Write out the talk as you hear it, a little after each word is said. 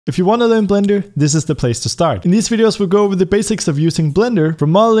If you want to learn Blender, this is the place to start. In these videos, we'll go over the basics of using Blender,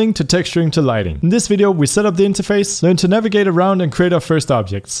 from modeling to texturing to lighting. In this video, we set up the interface, learn to navigate around and create our first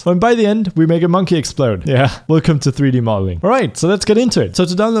objects. And by the end, we make a monkey explode. Yeah, welcome to 3D modeling. Alright, so let's get into it. So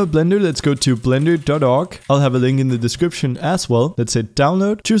to download Blender, let's go to blender.org. I'll have a link in the description as well. Let's hit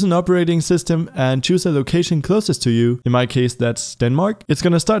download, choose an operating system and choose a location closest to you. In my case, that's Denmark. It's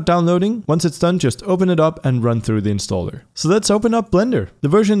gonna start downloading. Once it's done, just open it up and run through the installer. So let's open up Blender. The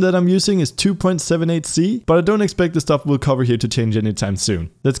version that I'm using is 2.78c, but I don't expect the stuff we'll cover here to change anytime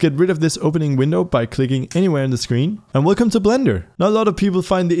soon. Let's get rid of this opening window by clicking anywhere in the screen. And welcome to Blender. Now a lot of people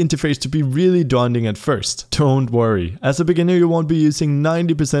find the interface to be really daunting at first. Don't worry. As a beginner, you won't be using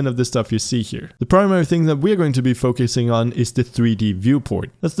 90% of the stuff you see here. The primary thing that we're going to be focusing on is the 3D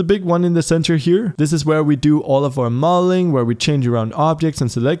viewport. That's the big one in the center here. This is where we do all of our modeling, where we change around objects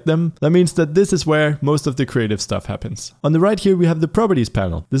and select them. That means that this is where most of the creative stuff happens. On the right here, we have the properties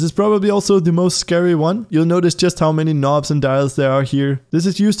panel. This is probably also the most scary one. You'll notice just how many knobs and dials there are here. This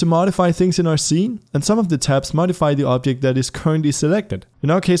is used to modify things in our scene, and some of the tabs modify the object that is currently selected.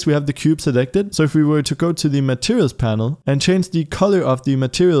 In our case, we have the cube selected, so if we were to go to the materials panel and change the color of the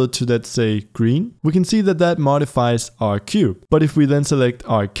material to, let's say, green, we can see that that modifies our cube. But if we then select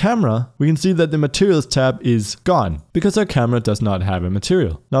our camera, we can see that the materials tab is gone, because our camera does not have a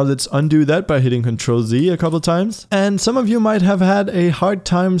material. Now let's undo that by hitting Ctrl Z a couple times. And some of you might have had a hard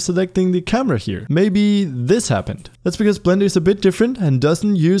time selecting the camera here. Maybe this happened. That's because Blender is a bit different and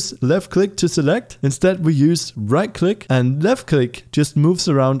doesn't use left click to select. Instead, we use right click, and left click just moves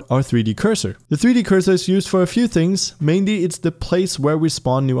around our 3D cursor. The 3D cursor is used for a few things. Mainly it's the place where we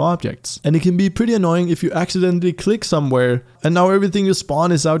spawn new objects. And it can be pretty annoying if you accidentally click somewhere and now everything you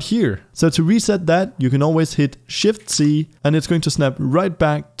spawn is out here. So to reset that, you can always hit Shift C and it's going to snap right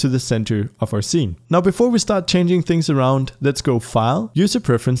back to the center of our scene. Now before we start changing things around, let's go File, User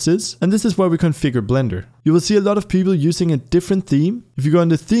Preferences, and this is where we configure Blender. You will see a lot of people using a different theme. If you go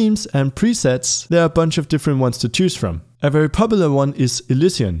into Themes and Presets, there are a bunch of different ones to choose from. A very popular one is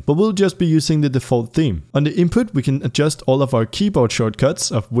Elysian, but we'll just be using the default theme. On the input, we can adjust all of our keyboard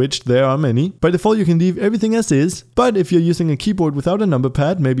shortcuts, of which there are many. By default, you can leave everything as is, but if you're using a keyboard without a number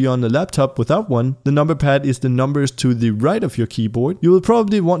pad, maybe on a laptop without one, the number pad is the numbers to the right of your keyboard. You will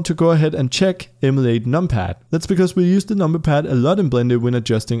probably want to go ahead and check Emulate Numpad. That's because we use the number pad a lot in Blender when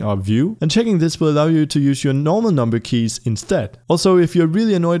adjusting our view, and checking this will allow you to use your normal number keys instead. Also, if you're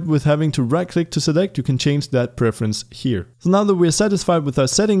really annoyed with having to right click to select, you can change that preference here. So now that we're satisfied with our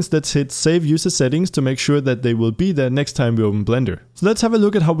settings, let's hit Save User Settings to make sure that they will be there next time we open Blender. So let's have a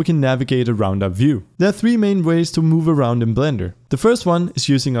look at how we can navigate around our view. There are three main ways to move around in Blender. The first one is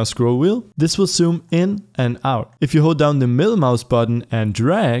using our scroll wheel. This will zoom in and out. If you hold down the middle mouse button and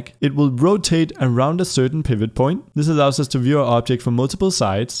drag, it will rotate around a certain pivot point. This allows us to view our object from multiple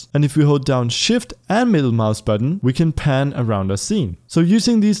sides. And if we hold down Shift and middle mouse button, we can pan around our scene. So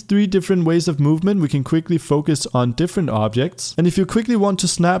using these three different ways of movement, we can quickly focus on different objects. And if you quickly want to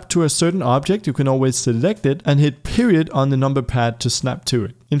snap to a certain object, you can always select it and hit period on the number pad to snap to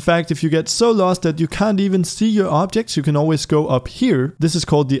it. In fact, if you get so lost that you can't even see your objects, you can always go up here. This is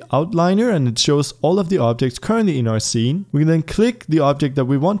called the outliner and it shows all of the objects currently in our scene. We can then click the object that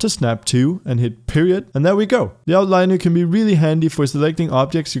we want to snap to and hit period, and there we go. The outliner can be really handy for selecting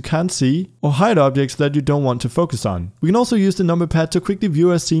objects you can't see or hide objects that you don't want to focus on. We can also use the number pad to quickly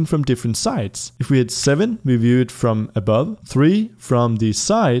view our scene from different sides. If we hit 7, we view it from above, 3 from the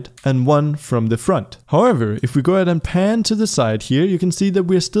side, and 1 from the front. However, if we go ahead and pan to the side here, you can see that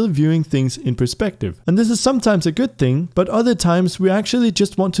we're still viewing things in perspective. And this is sometimes a good thing, but other times we actually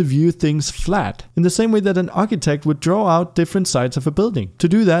just want to view things flat, in the same way that an architect would draw out different sides of a building. To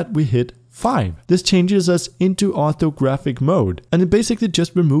do that, we hit 5. This changes us into orthographic mode, and it basically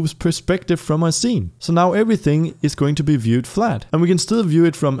just removes perspective from our scene. So now everything is going to be viewed flat, and we can still view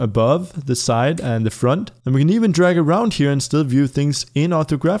it from above, the side and the front, and we can even drag around here and still view things in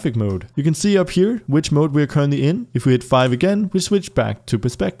orthographic mode. You can see up here which mode we're currently in. If we hit 5 again, we switch back to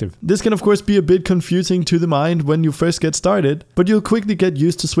perspective. This can of course be a bit confusing to the mind when you first get started, but you'll quickly get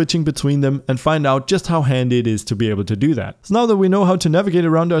used to switching between them and find out just how handy it is to be able to do that. So now that we know how to navigate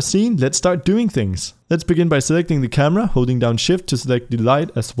around our scene, let's start doing things. Let's begin by selecting the camera, holding down Shift to select the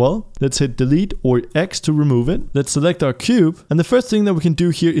light as well. Let's hit Delete or X to remove it. Let's select our cube, and the first thing that we can do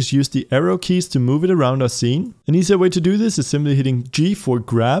here is use the arrow keys to move it around our scene. An easier way to do this is simply hitting G for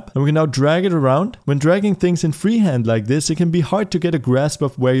grab, and we can now drag it around. When dragging things in freehand like this, it can be hard to get a grasp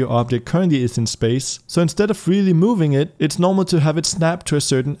of where your object currently is in space. So instead of freely moving it, it's normal to have it snap to a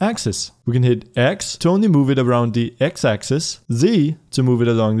certain axis. We can hit X to only move it around the X axis, Z to move it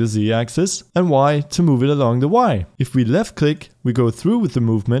along the Z axis, and Y to move it along the Y. If we left click, we go through with the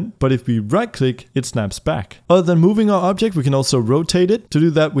movement, but if we right click, it snaps back. Other than moving our object, we can also rotate it. To do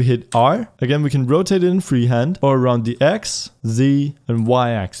that, we hit R. Again, we can rotate it in freehand or around the X, Z, and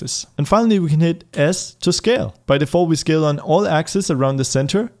Y axis. And finally, we can hit S to scale. By default, we scale on all axes around the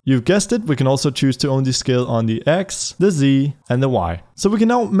center. You've guessed it, we can also choose to only scale on the X, the Z, and the Y. So we can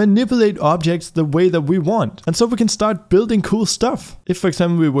now manipulate objects the way that we want. And so we can start building cool stuff. If, for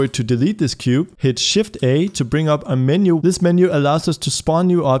example, we were to delete this cube, hit Shift A to bring up a menu. This menu allows us to spawn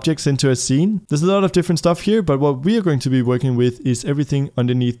new objects into a scene. There's a lot of different stuff here, but what we are going to be working with is everything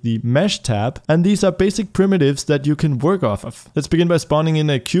underneath the Mesh tab. And these are basic primitives that you can work off of. Let's begin by spawning in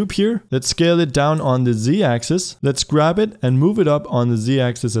a cube here. Let's scale it down on the Z axis. Let's grab it and move it up on the Z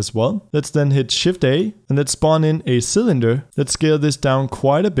axis as well. Let's then hit Shift A and let's spawn in a cylinder. Let's scale this down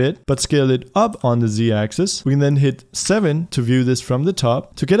quite a bit, but scale it up on the Z axis. We can then hit 7 to view this from the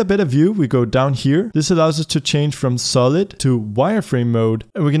top. To get a better view, we go down here. This allows us to change from solid to wireframe mode,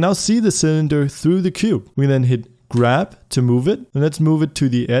 and we can now see the cylinder through the cube. We then hit grab to move it, and let's move it to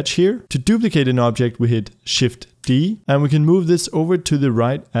the edge here. To duplicate an object, we hit Shift D, and we can move this over to the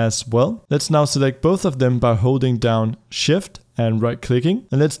right as well. Let's now select both of them by holding down Shift and right clicking,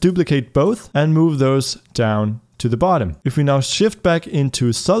 and let's duplicate both and move those down to the bottom. If we now shift back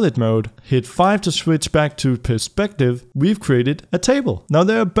into solid mode, hit 5 to switch back to perspective, we've created a table. Now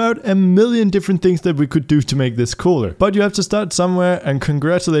there are about a million different things that we could do to make this cooler, but you have to start somewhere, and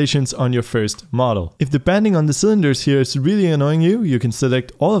congratulations on your first model. If the banding on the cylinders here is really annoying you, you can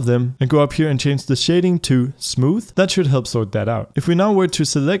select all of them and go up here and change the shading to smooth. That should help sort that out. If we now were to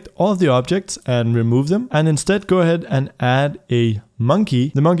select all of the objects and remove them, and instead go ahead and add a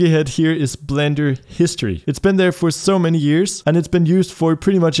monkey. The monkey head here is Blender history. It's been there for so many years, and it's been used for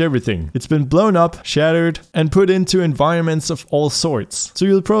pretty much everything. It's been blown up, shattered, and put into environments of all sorts. So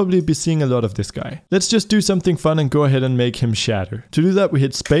you'll probably be seeing a lot of this guy. Let's just do something fun and go ahead and make him shatter. To do that, we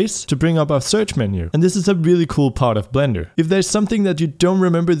hit space to bring up our search menu. And this is a really cool part of Blender. If there's something that you don't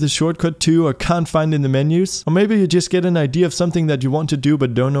remember the shortcut to or can't find in the menus, or maybe you just get an idea of something that you want to do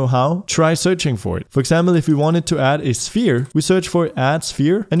but don't know how, try searching for it. For example, if we wanted to add a sphere, we search for add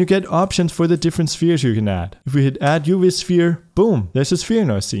sphere, and you get options for the different spheres you can add. If we hit add UV sphere, boom, there's a sphere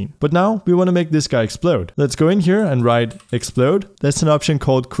in our scene. But now we want to make this guy explode. Let's go in here and write explode. There's an option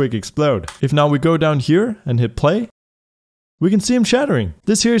called quick explode. If now we go down here and hit play, we can see him shattering.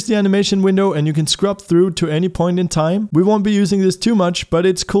 This here is the animation window, and you can scrub through to any point in time. We won't be using this too much, but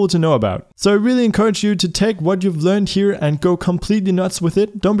it's cool to know about. So I really encourage you to take what you've learned here and go completely nuts with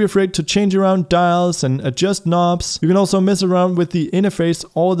it. Don't be afraid to change around dials and adjust knobs. You can also mess around with the interface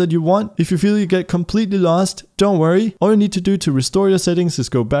all that you want. If you feel you get completely lost, don't worry. All you need to do to restore your settings is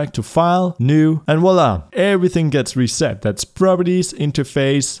go back to File, New, and voila, everything gets reset. That's properties,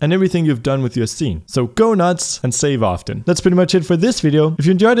 interface, and everything you've done with your scene. So go nuts and save often. That's pretty much it for this video. If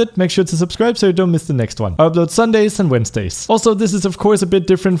you enjoyed it, make sure to subscribe so you don't miss the next one. I upload Sundays and Wednesdays. Also, this is of course a bit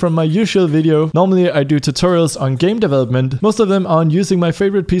different from my usual video. Normally I do tutorials on game development. Most of them are on using my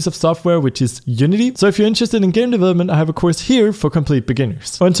favorite piece of software, which is Unity. So if you're interested in game development, I have a course here for complete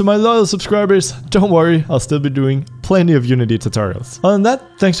beginners. And to my loyal subscribers, don't worry, I'll still be doing plenty of Unity tutorials. Other than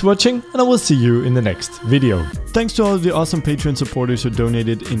that, thanks for watching, and I will see you in the next video. Thanks to all of the awesome Patreon supporters who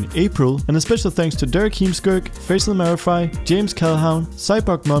donated in April, and a special thanks to Derek Heemskirk, Faisal Marify, James Calhoun,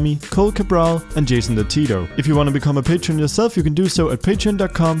 Cyborg Mummy, Cole Cabral, and Jason the Tito. If you want to become a patron yourself, you can do so at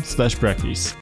patreon.com/Brackeys.